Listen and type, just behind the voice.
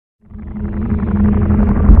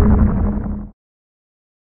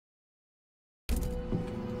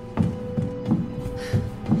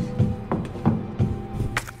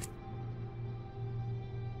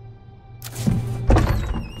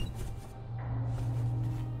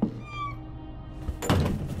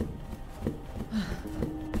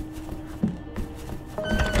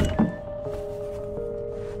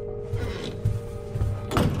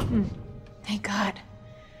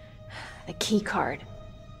key card.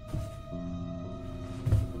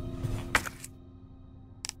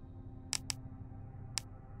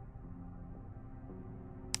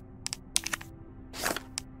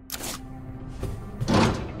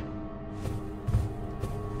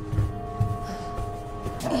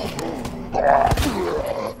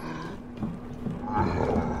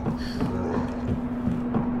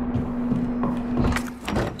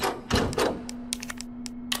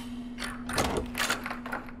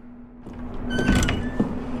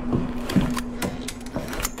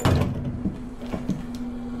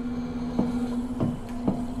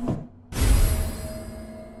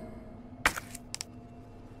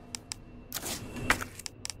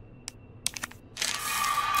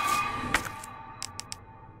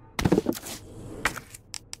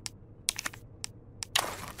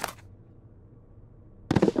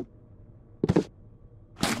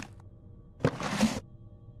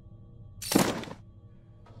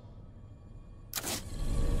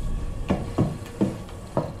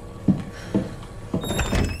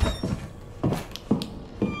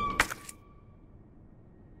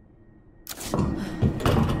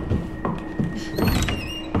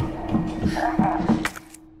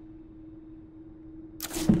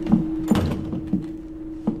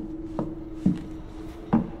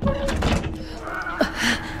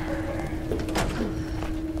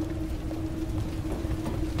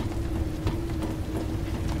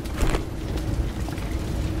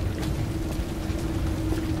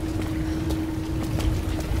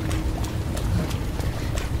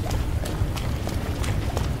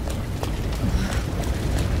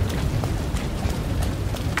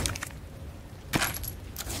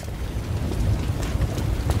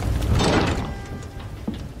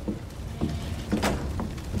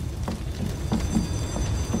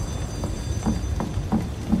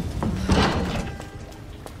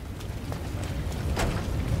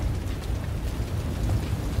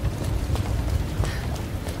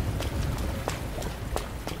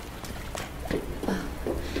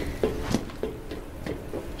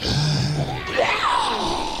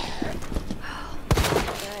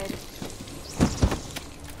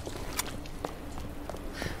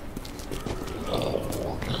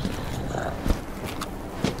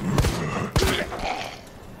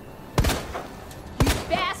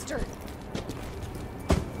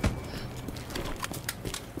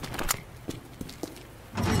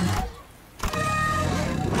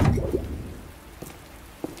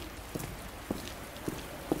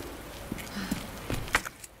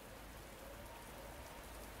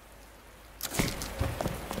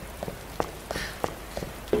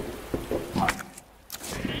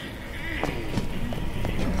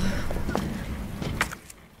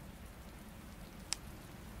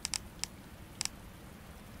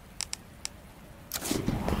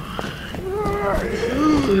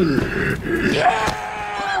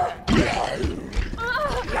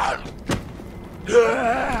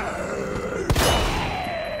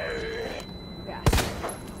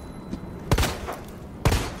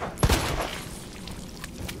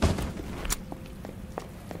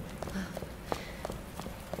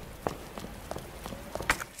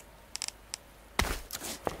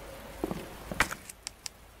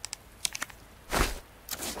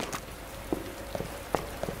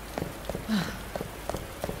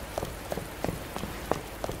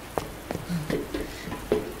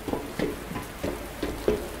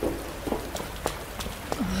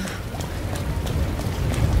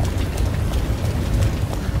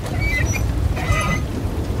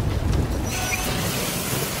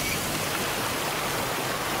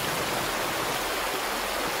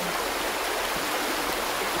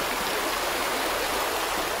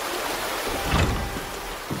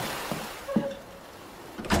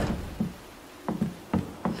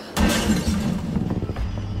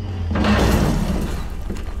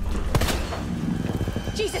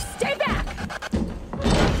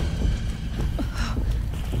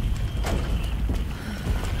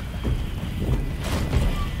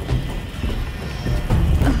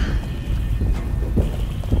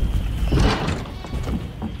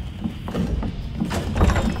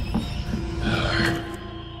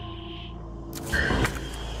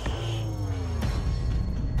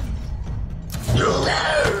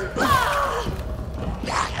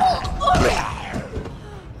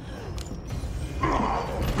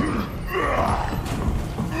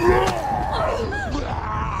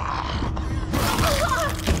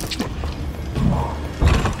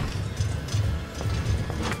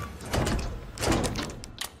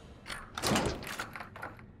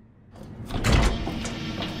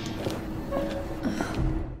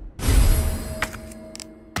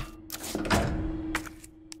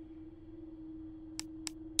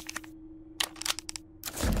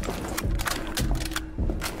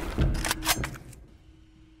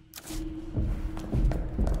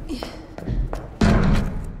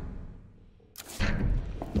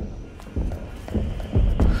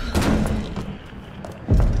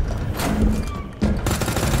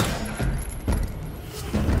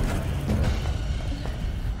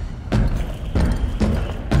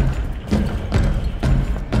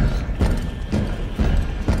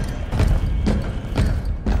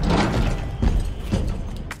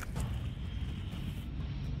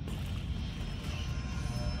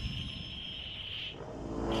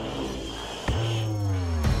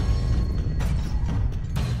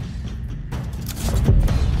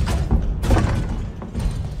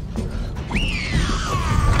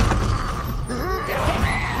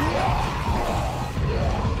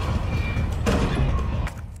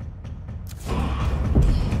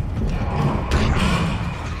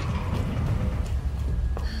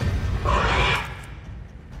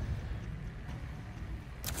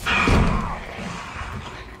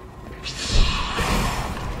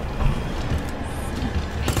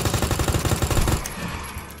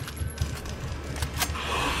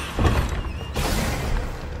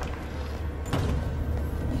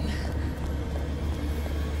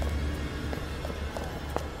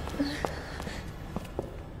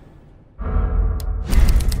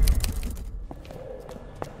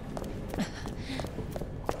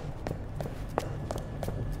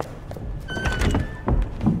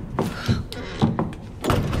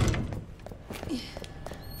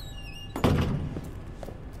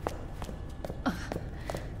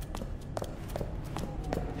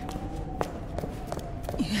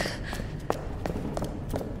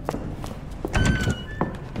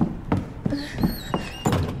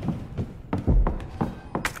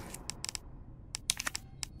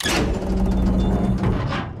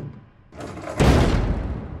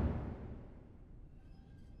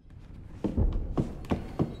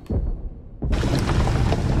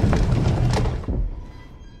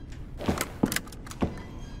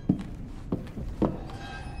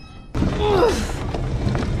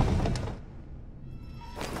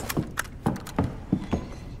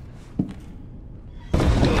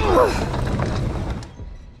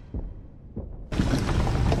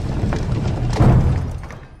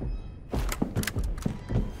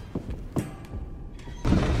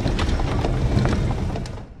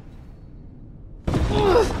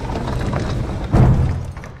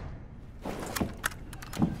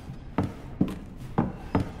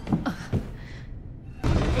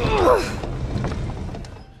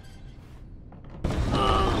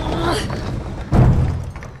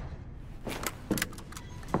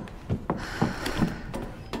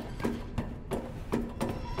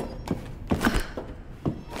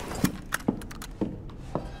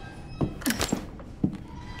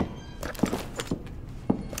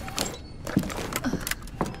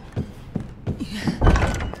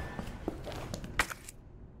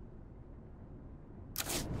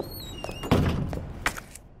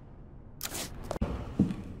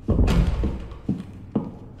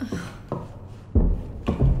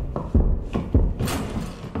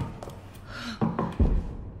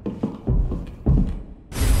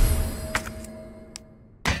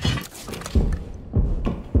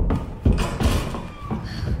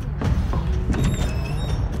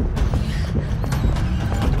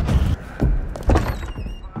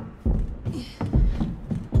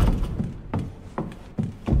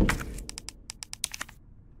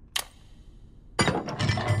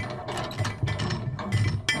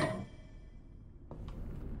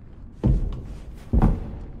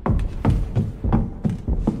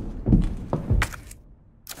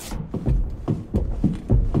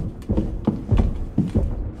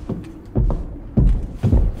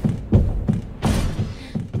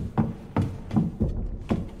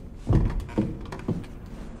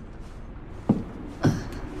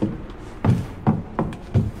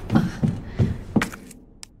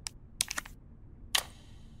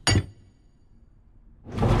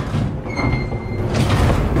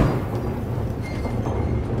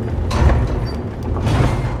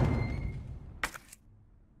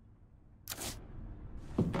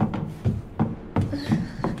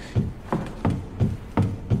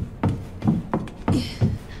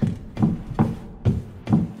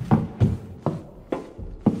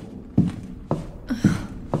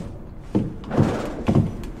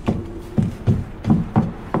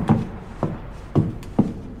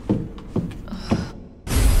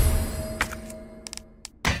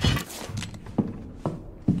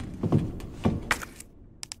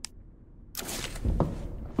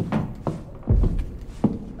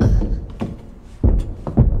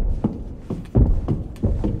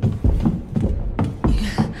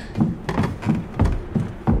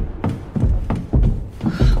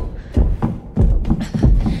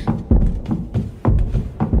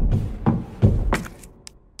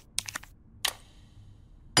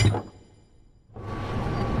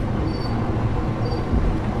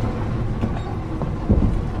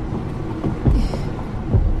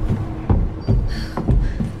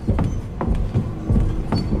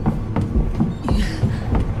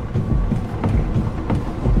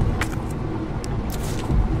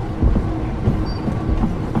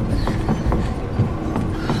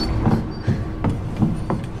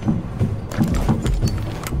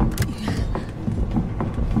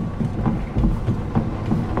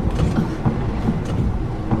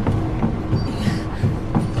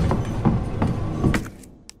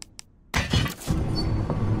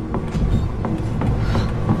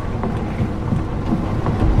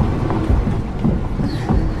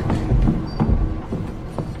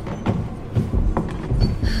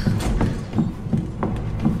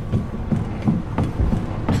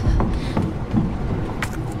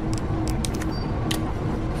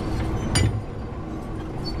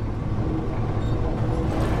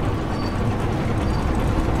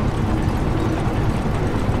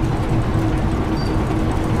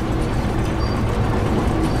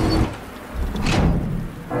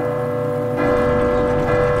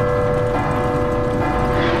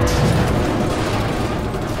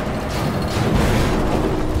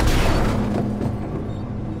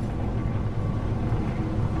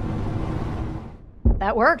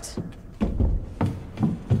 That worked.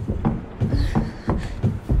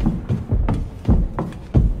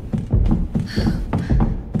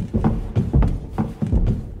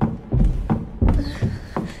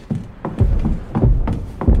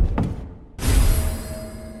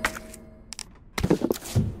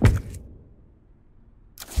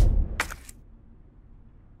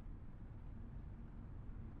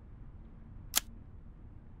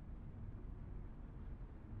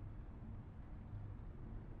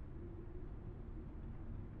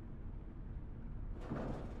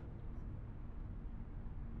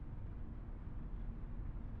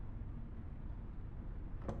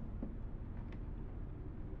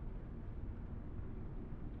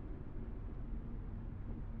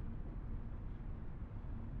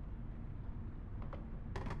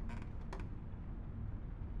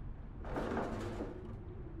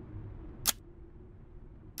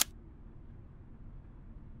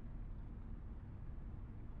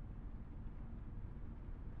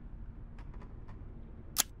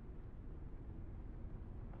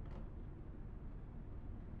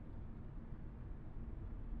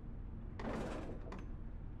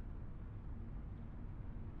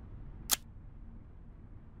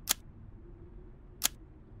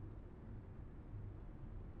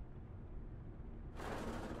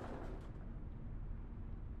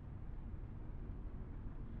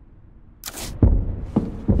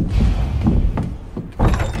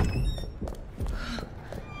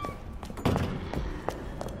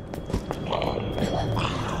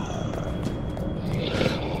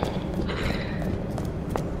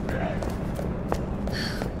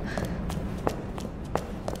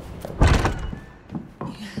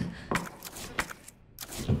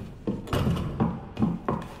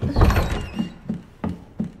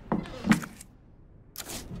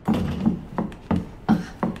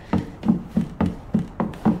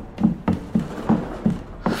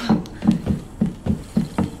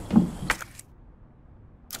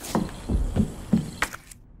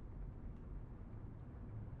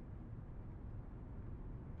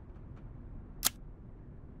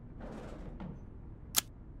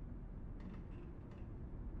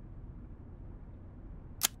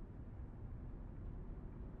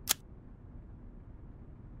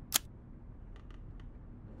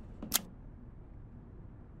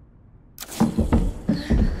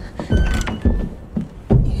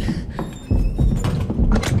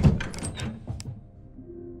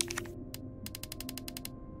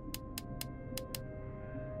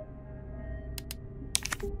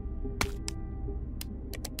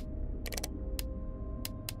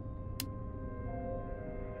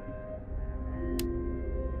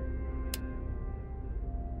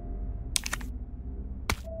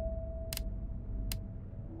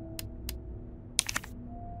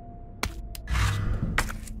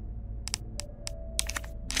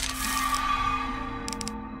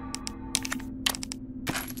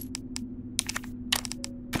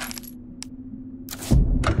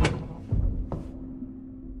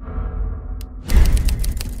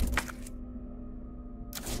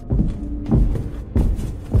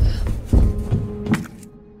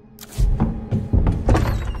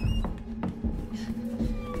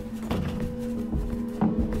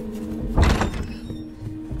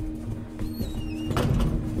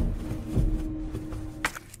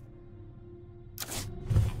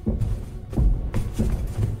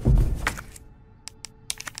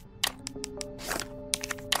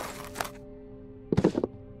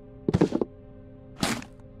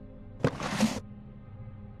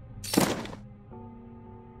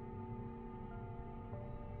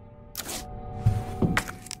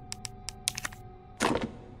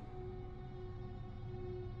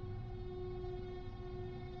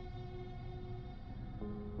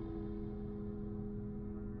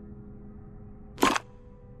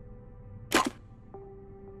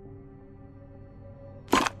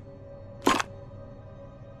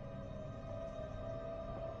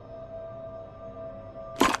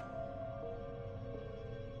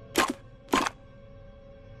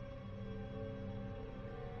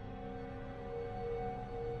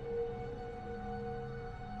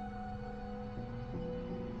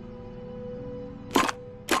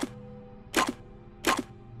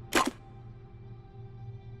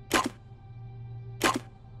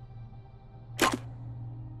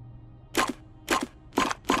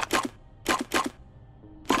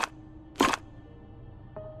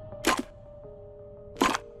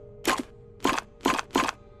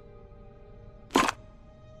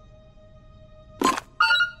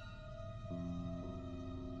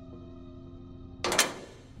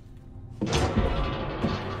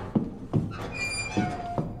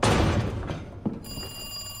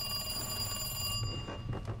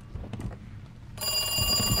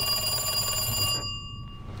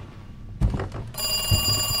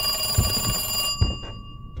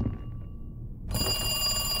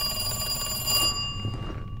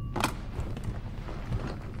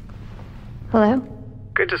 Hello?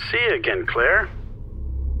 Good to see you again, Claire.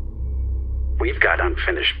 We've got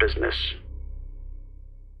unfinished business.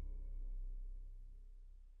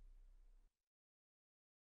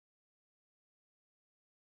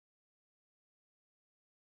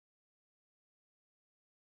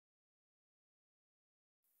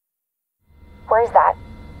 Where's that?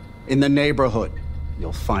 In the neighborhood.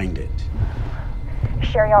 You'll find it.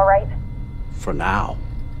 Sherry all right? For now.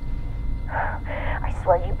 I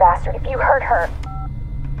swear, you bastard, if you hurt her...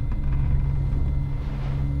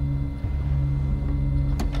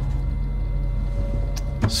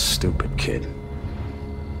 Stupid kid.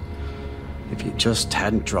 If you just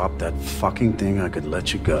hadn't dropped that fucking thing, I could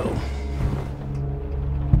let you go.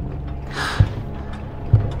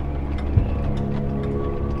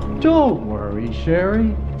 Don't worry,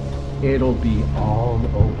 Sherry. It'll be all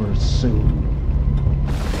over soon.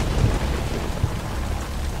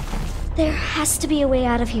 There has to be a way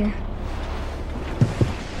out of here.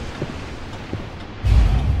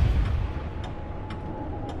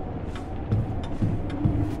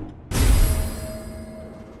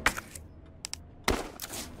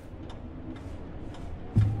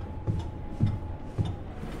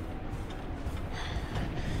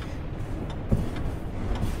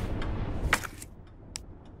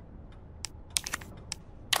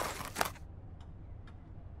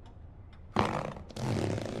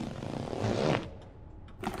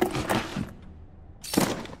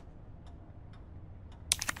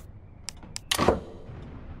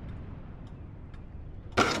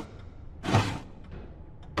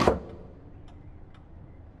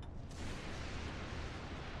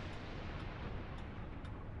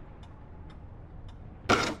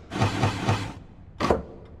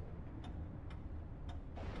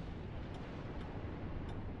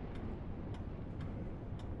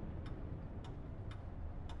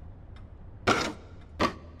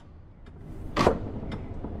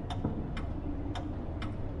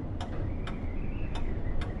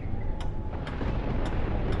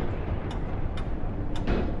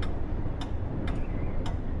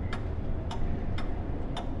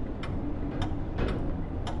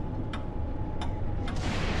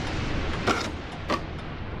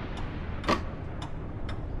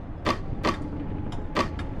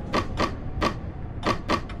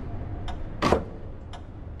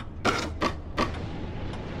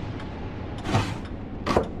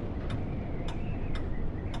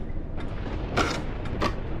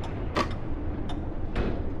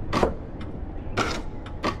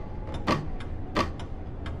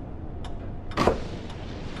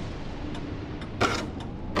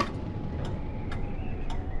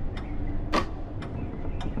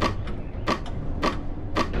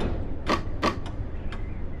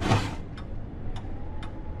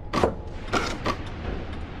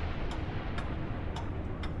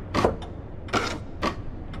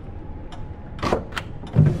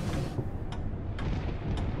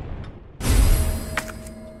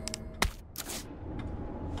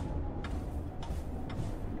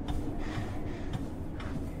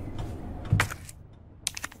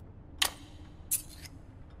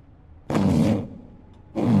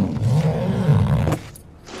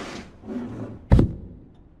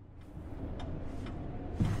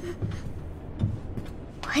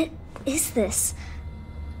 What is this?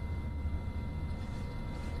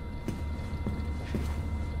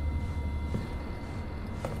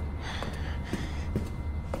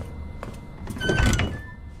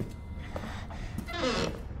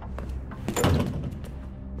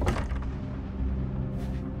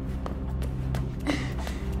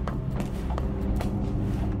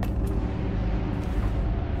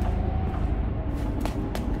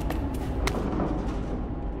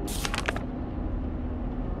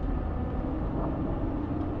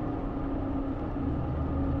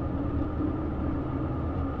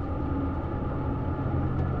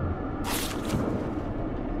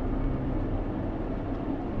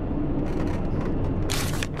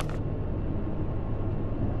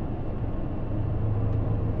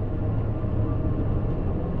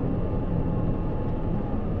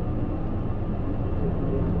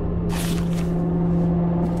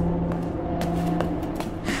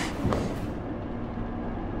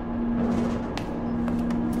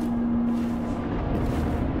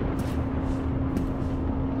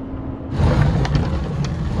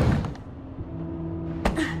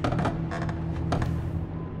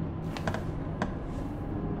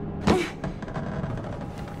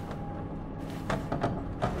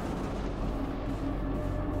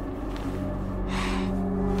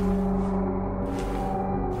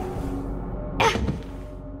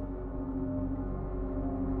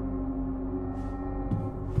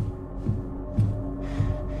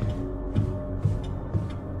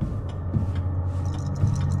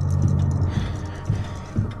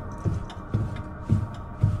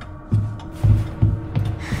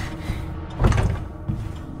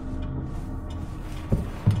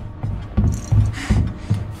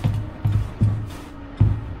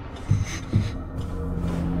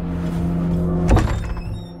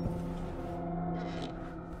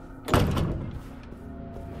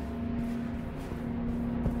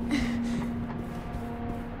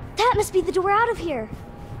 That must be the door out of here.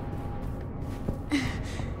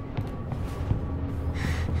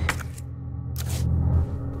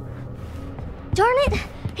 Darn it!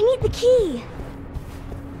 I need the key!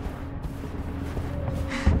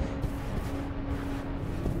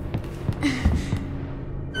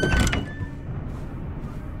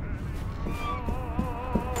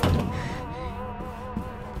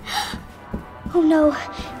 Oh no,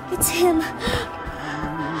 it's him.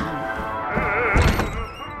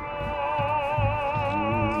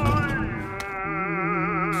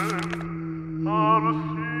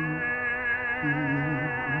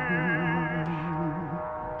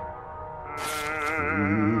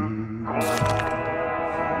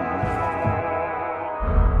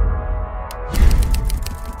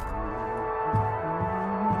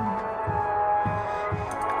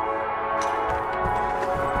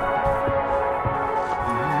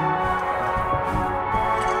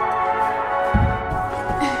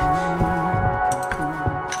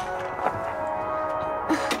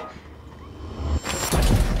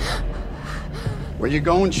 Where you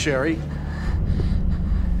going, Sherry?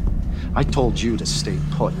 I told you to stay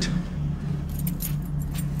put.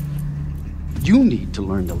 You need to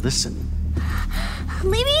learn to listen.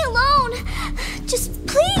 Leave me alone! Just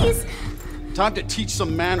please! Time to teach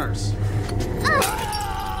some manners.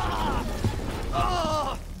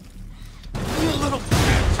 You little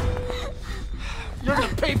bitch! You're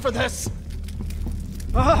gonna pay for this!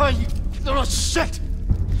 You little shit!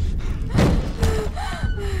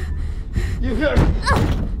 You hear me?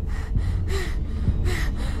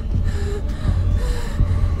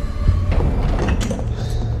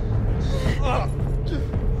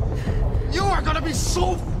 You are gonna be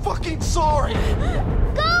so fucking sorry!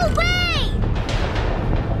 Go away!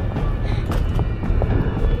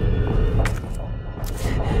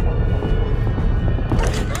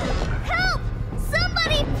 Help!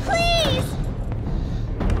 Somebody, please!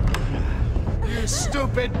 You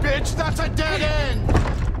stupid bitch! That's a dead end!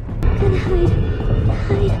 Gonna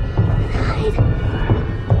hide.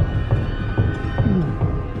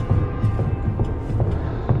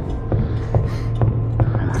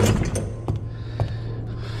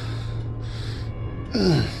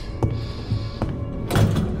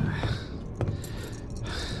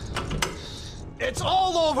 It's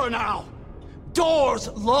all over now! Door's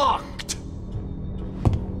locked!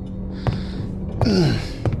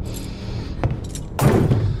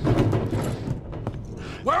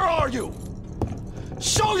 Where are you?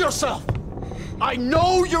 Show yourself! I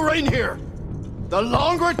know you're in here! The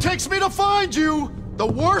longer it takes me to find you, the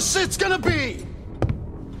worse it's gonna be!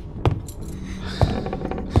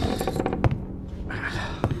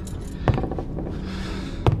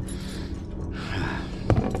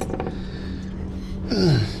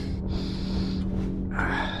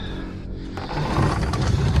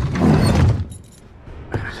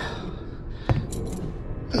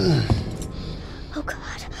 Oh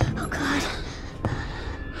God.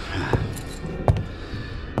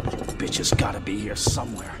 Bitch has gotta be here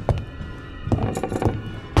somewhere.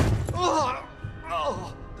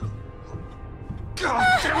 God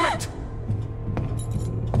damn it!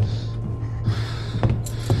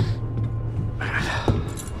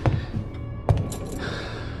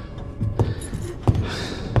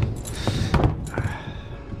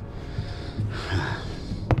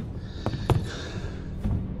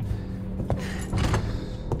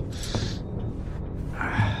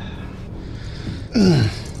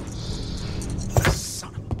 Son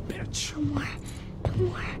of a bitch. No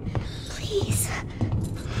more. Please.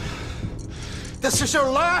 This is your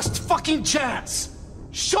last fucking chance!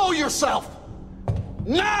 Show yourself!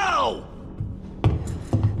 Now!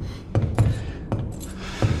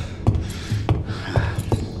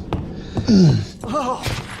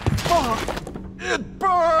 It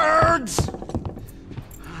burns!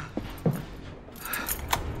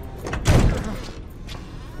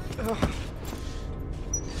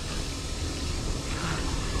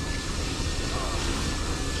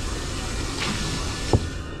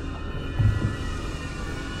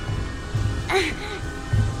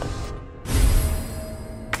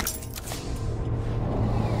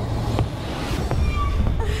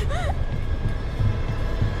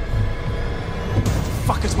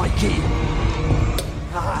 Fuck is my key?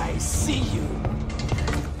 I see you.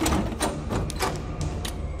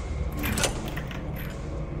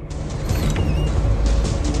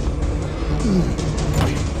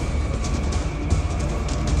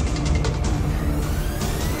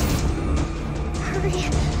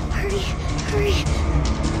 Hurry.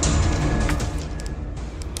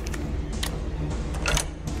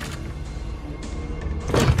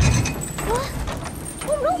 What?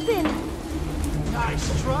 Won't open.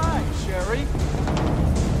 Nice try, Sherry.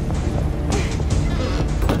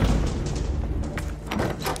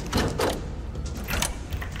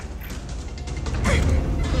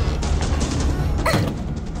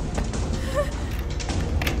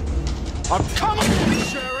 I'm coming for you,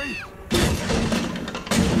 Sherry!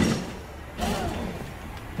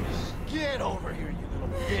 Get over here, you little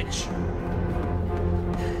bitch!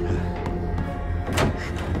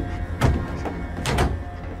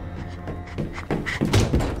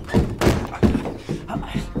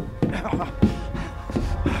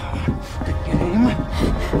 The game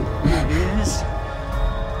is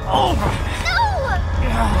over! No!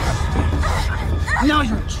 Now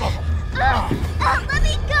you're in trouble! Let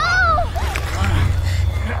me go!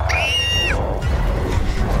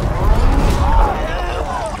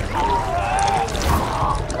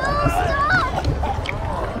 No, stop!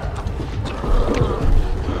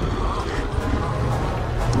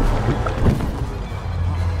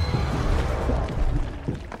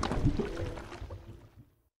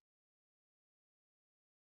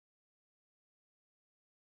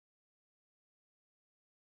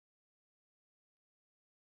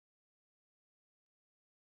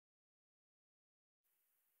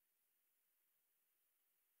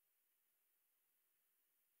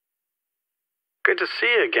 Good to see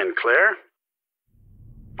you again, Claire.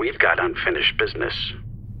 We've got unfinished business.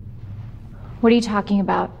 What are you talking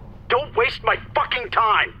about? Don't waste my fucking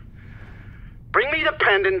time! Bring me the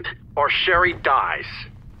pendant, or Sherry dies.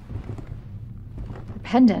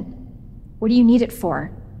 Pendant? What do you need it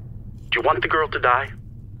for? Do you want the girl to die?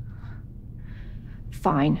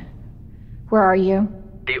 Fine. Where are you?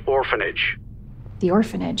 The orphanage. The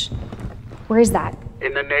orphanage? Where is that?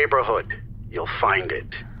 In the neighborhood. You'll find it.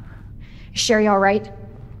 Is Sherry all right?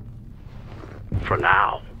 For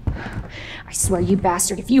now. I swear, you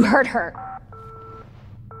bastard, if you hurt her...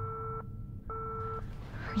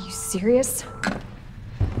 Are you serious?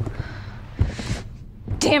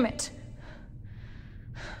 Damn it!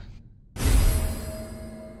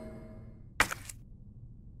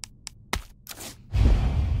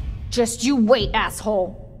 Just you wait,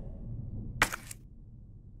 asshole!